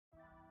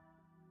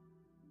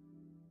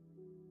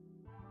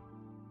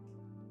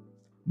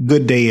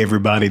Good day,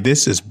 everybody.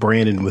 This is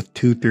Brandon with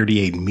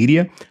 238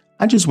 Media.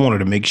 I just wanted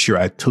to make sure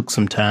I took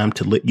some time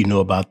to let you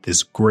know about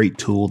this great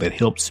tool that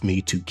helps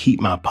me to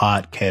keep my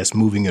podcast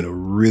moving at a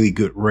really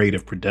good rate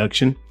of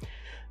production.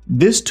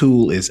 This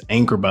tool is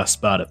Anchor by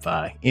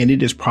Spotify, and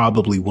it is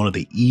probably one of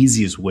the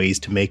easiest ways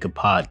to make a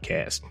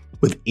podcast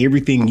with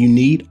everything you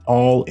need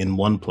all in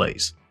one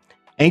place.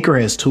 Anchor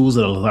has tools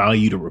that allow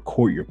you to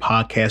record your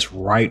podcast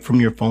right from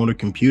your phone or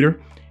computer.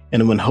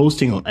 And when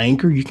hosting on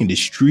Anchor, you can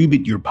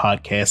distribute your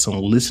podcasts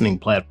on listening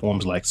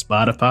platforms like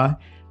Spotify,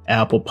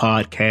 Apple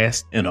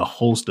Podcasts, and a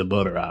host of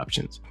other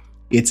options.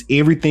 It's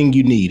everything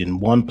you need in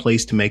one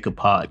place to make a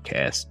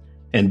podcast.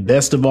 And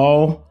best of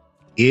all,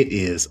 it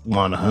is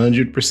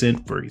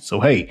 100% free. So,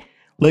 hey,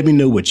 let me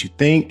know what you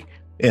think.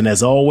 And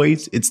as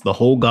always, it's the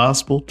whole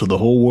gospel to the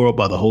whole world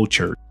by the whole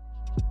church.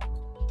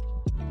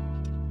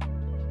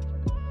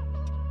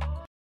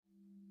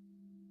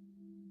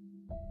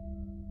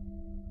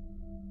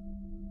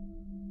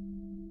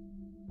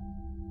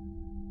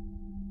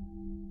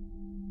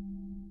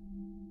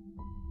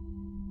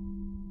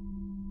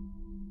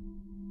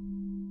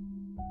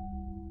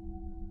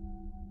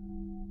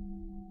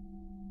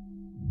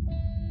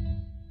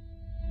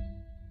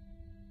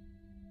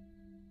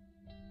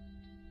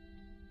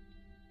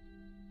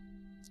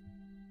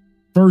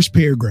 First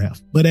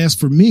paragraph. But as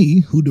for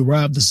me, who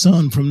derived the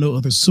Son from no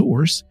other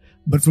source,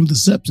 but from the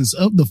substance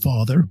of the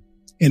Father,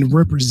 and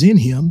represent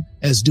him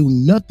as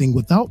doing nothing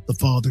without the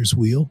Father's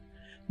will.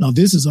 Now,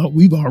 this is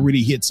we've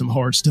already hit some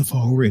hard stuff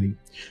already.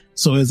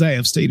 So as I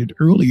have stated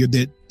earlier,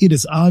 that it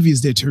is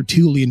obvious that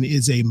Tertullian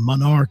is a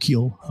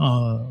monarchical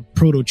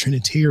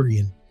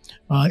proto-Trinitarian.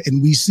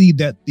 And we see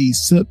that the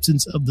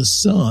substance of the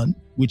Son,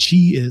 which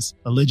he is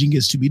alleging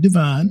is to be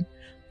divine,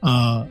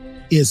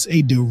 is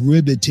a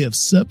derivative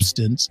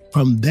substance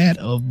from that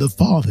of the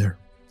Father.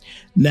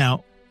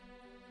 Now,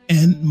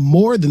 and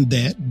more than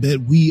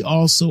that we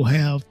also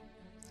have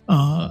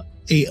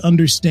a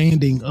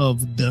understanding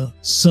of the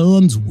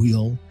Son's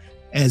will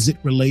as it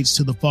relates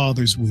to the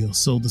Father's will.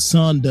 So the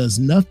Son does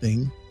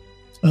nothing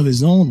of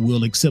his own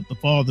will except the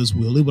Father's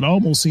will. It would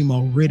almost seem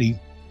already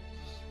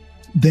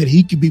that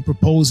he could be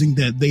proposing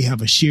that they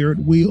have a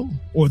shared will,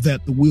 or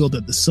that the will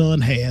that the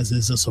Son has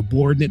is a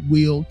subordinate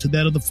will to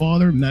that of the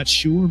Father. I'm not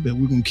sure, but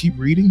we're going to keep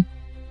reading.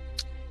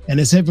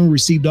 And as having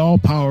received all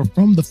power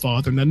from the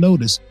Father. Now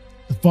notice,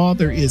 the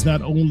Father is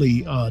not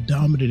only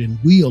dominant in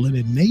will and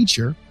in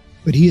nature,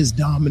 but he is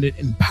dominant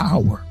in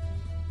power.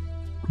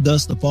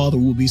 Thus, the Father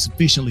will be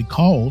sufficiently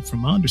called, from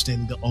my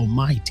understanding, the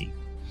Almighty.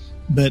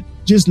 But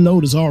just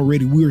notice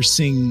already we're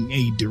seeing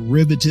a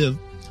derivative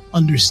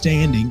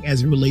understanding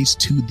as it relates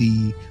to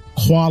the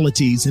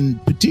qualities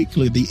and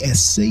particularly the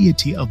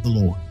aseity of the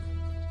Lord.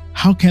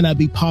 How can I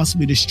be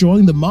possibly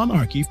destroying the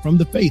monarchy from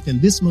the faith?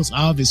 And this must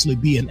obviously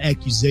be an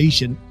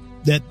accusation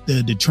that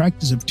the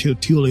detractors of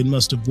Tertullian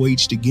must have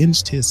waged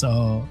against his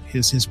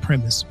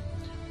premise.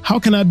 How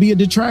can I be a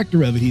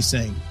detractor of it? He's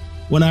saying,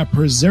 when I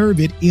preserve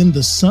it in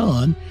the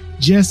Son,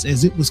 just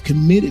as it was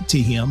committed to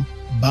him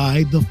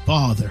by the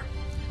Father.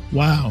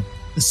 Wow.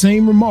 The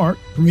same remark,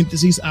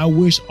 parentheses, I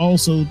wish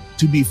also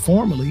to be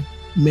formally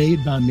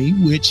made by me,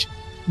 which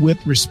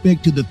with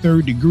respect to the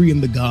third degree in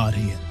the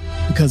Godhead,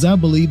 because I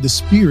believe the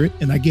Spirit,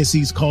 and I guess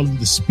he's calling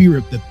the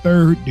Spirit the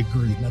third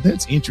degree. Now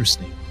that's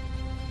interesting.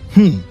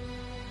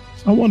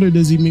 I wonder,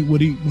 does he mean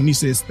when he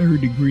says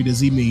third degree,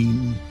 does he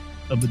mean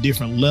of a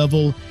different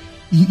level?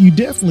 You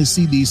definitely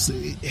see these,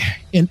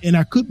 and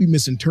I could be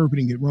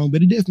misinterpreting it wrong,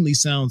 but it definitely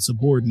sounds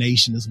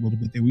subordinationist a little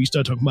bit there. We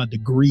start talking about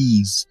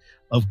degrees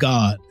of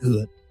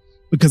Godhood.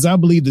 Because I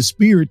believe the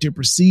Spirit to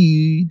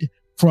proceed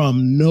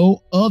from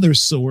no other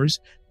source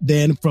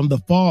than from the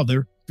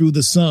Father through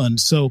the Son.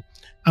 So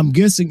I'm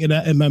guessing,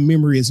 and my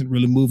memory isn't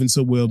really moving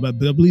so well, but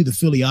I believe the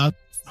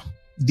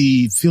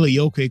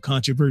filioque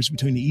controversy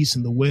between the East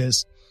and the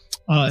West,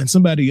 and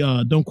somebody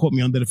don't quote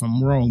me on that if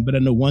I'm wrong, but I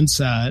know one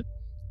side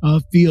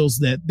feels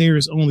that there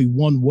is only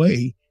one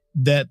way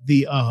that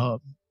the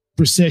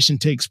procession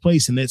takes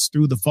place, and that's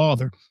through the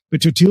Father.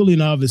 But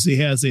Tertullian obviously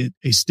has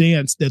a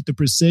stance that the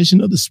procession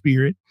of the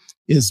Spirit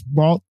is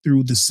brought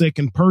through the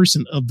second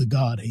person of the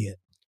Godhead.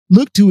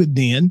 Look to it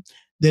then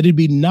that it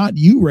be not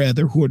you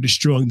rather who are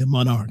destroying the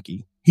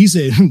monarchy. He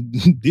said,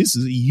 this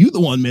is you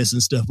the one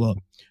messing stuff up.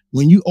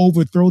 When you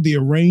overthrow the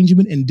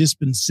arrangement and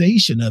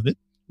dispensation of it,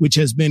 which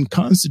has been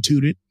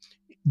constituted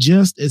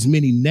just as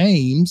many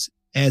names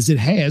as it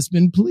has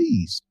been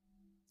pleased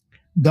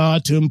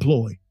God to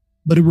employ.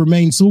 But it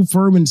remains so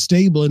firm and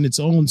stable in its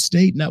own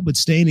state,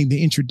 notwithstanding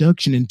the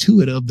introduction into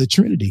it of the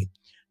Trinity,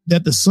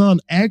 that the Son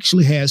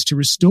actually has to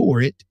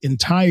restore it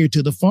entire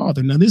to the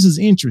Father. Now, this is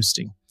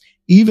interesting,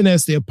 even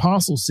as the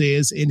apostle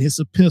says in his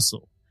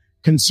epistle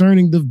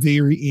concerning the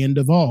very end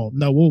of all.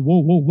 Now,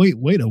 wait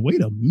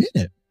a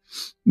minute.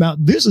 Now,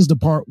 this is the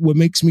part what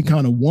makes me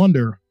kind of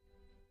wonder,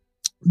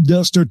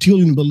 does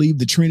Tertullian believe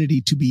the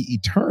Trinity to be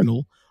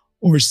eternal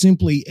or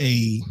simply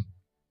a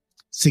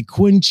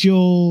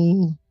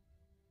sequential,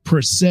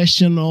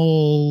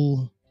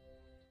 processional,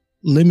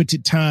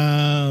 limited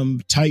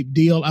time type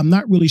deal? I'm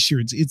not really sure.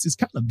 It's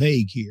kind of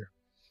vague here.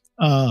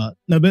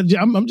 No, but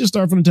I'm just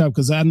starting from the top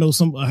because I know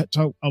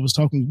I was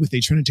talking with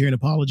a Trinitarian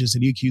apologist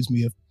and he accused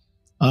me of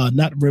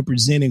not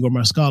representing or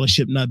my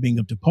scholarship not being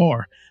up to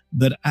par.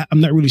 But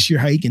I'm not really sure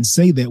how he can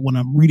say that when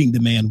I'm reading the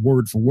man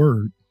word for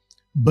word.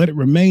 But it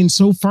remains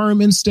so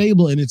firm and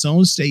stable in its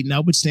own state,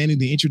 notwithstanding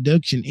the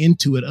introduction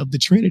into it of the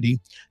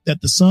Trinity,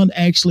 that the Son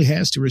actually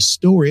has to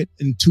restore it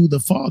into the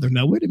Father.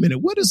 Now, wait a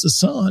minute. What is the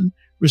Son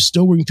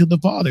restoring to the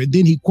Father?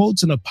 Then he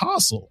quotes an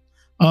apostle,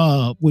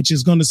 which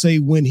is going to say,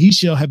 when he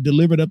shall have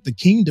delivered up the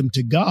kingdom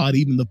to God,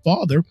 even the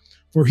Father,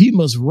 for he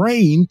must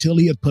reign till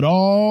he hath put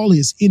all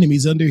his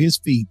enemies under his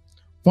feet.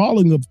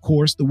 Following, of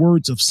course, the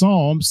words of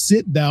Psalm,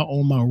 sit thou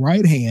on my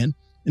right hand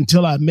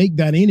until I make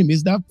thine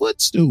enemies thy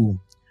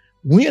footstool.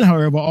 When,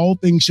 however, all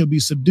things shall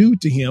be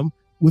subdued to him,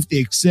 with the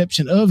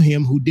exception of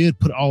him who did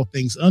put all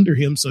things under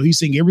him. So he's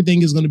saying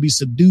everything is going to be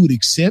subdued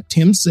except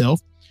himself.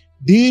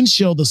 Then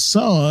shall the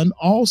Son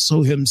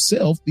also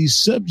himself be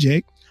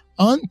subject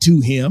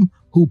unto him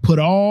who put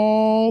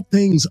all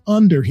things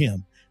under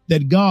him,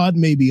 that God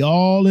may be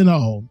all in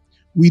all.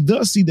 We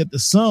thus see that the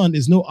Son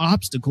is no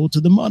obstacle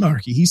to the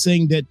monarchy. He's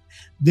saying that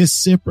this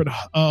separate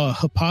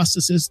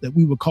hypostasis that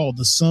we would call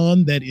the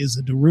Son, that is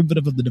a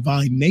derivative of the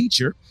divine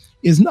nature,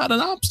 is not an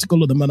obstacle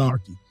to the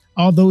monarchy,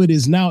 although it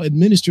is now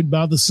administered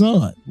by the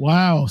Son.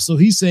 Wow. So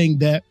he's saying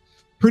that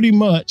pretty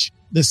much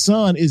the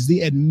Son is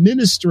the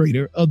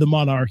administrator of the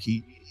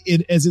monarchy,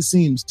 as it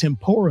seems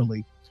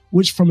temporally,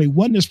 which from a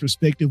oneness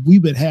perspective, we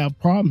would have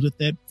problems with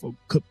that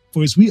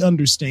for as we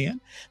understand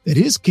that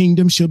his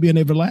kingdom shall be an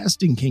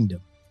everlasting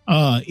kingdom.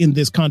 In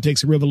this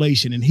context of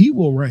Revelation, and he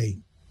will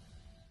reign,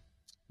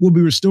 will be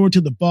restored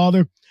to the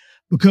Father,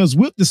 because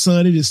with the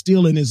Son, it is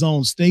still in his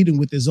own state, and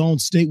with his own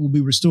state will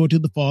be restored to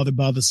the Father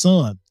by the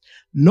Son.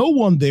 No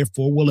one,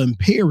 therefore, will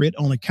impair it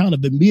on account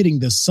of admitting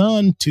the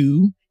Son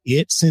to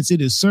it, since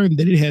it is certain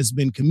that it has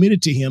been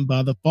committed to him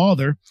by the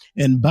Father,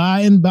 and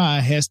by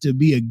has to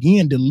be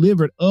again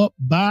delivered up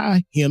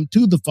by him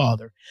to the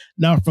Father.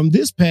 Now, from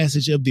this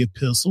passage of the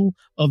epistle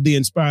of the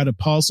inspired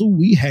apostle,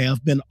 we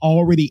have been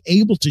already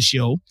able to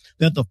show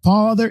that the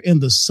Father and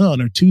the Son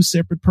are two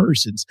separate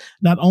persons,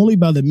 not only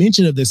by the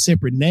mention of their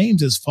separate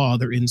names as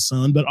Father and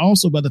Son, but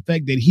also by the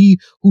fact that he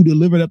who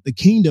delivered up the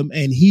kingdom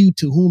and he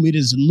to whom it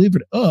is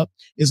delivered up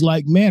is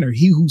like manner.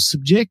 He who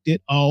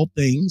subjected all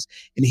things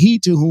and he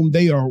to whom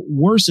they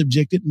were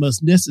subjected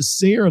must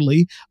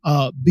necessarily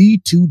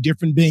be two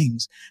different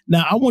beings.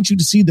 Now, I want you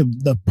to see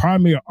the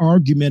primary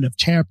argument of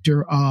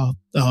chapter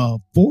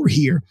 4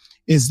 here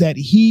is that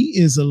he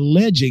is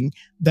alleging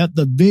that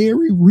the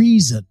very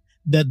reason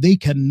that they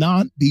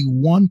cannot be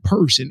one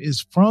person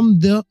is from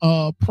the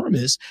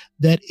premise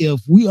that if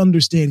we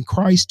understand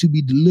Christ to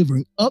be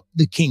delivering up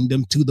the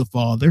kingdom to the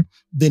Father,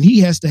 then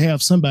he has to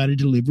have somebody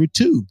deliver it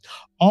to.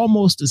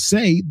 Almost to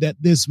say that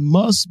this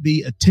must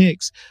be a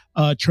text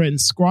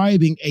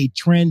transcribing a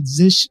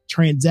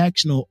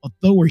transactional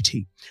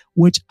authority,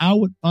 which I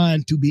would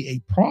find to be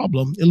a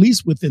problem, at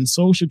least within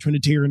social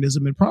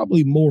Trinitarianism and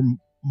probably more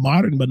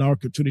modern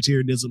monarchical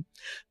Trinitarianism,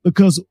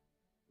 because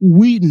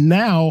we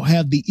now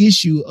have the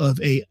issue of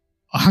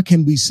how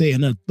can we say,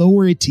 an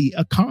authority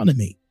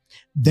economy,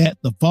 that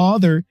the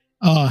Father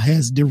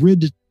has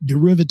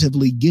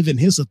derivatively given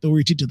his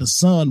authority to the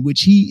Son,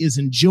 which he is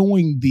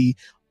enjoying the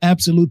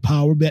absolute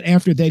power. But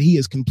after that, he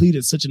has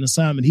completed such an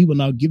assignment, he will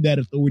now give that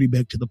authority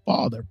back to the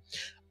Father.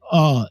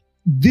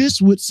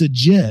 This would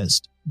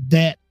suggest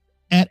that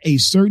at a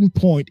certain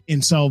point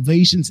in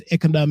salvation's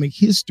economic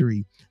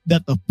history,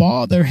 that the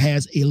Father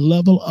has a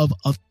level of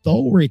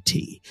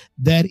authority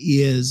that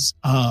is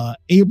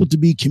able to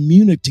be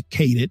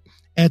communicated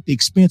at the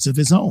expense of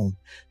his own.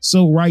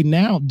 So right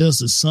now, does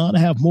the Son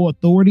have more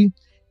authority?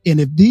 And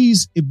if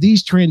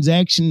these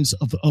transactions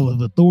of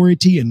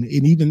authority and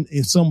even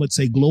in some would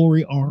say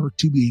glory are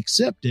to be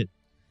accepted,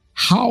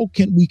 how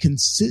can we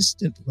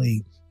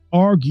consistently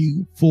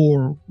argue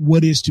for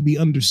what is to be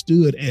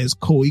understood as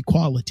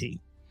co-equality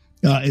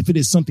if it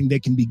is something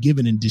that can be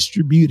given and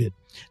distributed?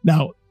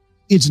 Now,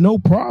 it's no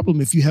problem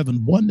if you have a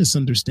oneness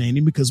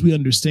understanding, because we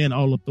understand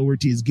all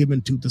authority is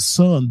given to the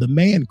Son, the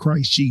man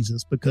Christ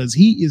Jesus, because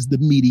he is the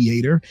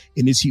mediator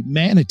in his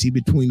humanity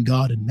between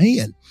God and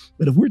man.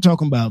 But if we're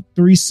talking about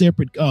three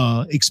separate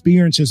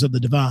experiences of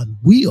the divine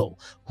will,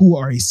 who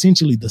are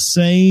essentially the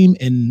same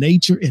in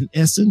nature and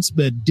essence,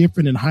 but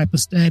different in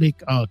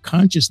hypostatic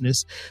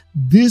consciousness,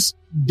 this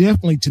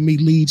definitely to me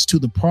leads to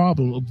the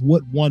problem of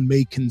what one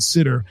may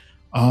consider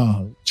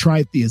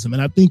tritheism.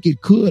 And I think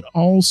it could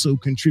also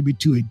contribute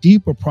to a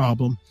deeper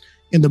problem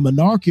in the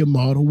monarchical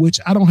model, which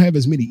I don't have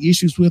as many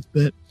issues with,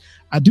 but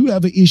I do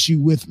have an issue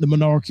with the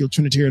monarchical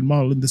Trinitarian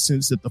model in the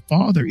sense that the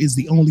Father is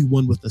the only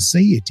one with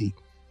aseity.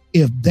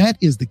 If that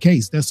is the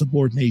case, that's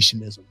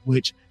subordinationism,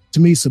 which to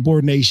me,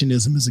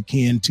 subordinationism is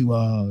akin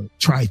to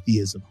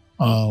tritheism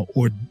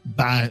or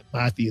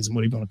bitheism,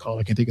 whatever you want to call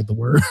it. I can't think of the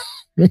word.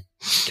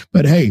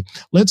 But hey,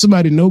 let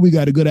somebody know we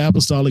got a good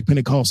apostolic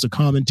Pentecostal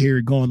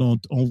commentary going on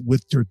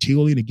with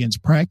Tertullian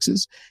against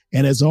Praxis.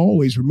 And as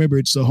always, remember,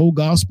 it's the whole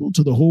gospel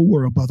to the whole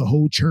world by the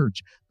whole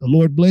church. The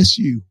Lord bless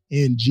you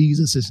in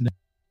Jesus' name.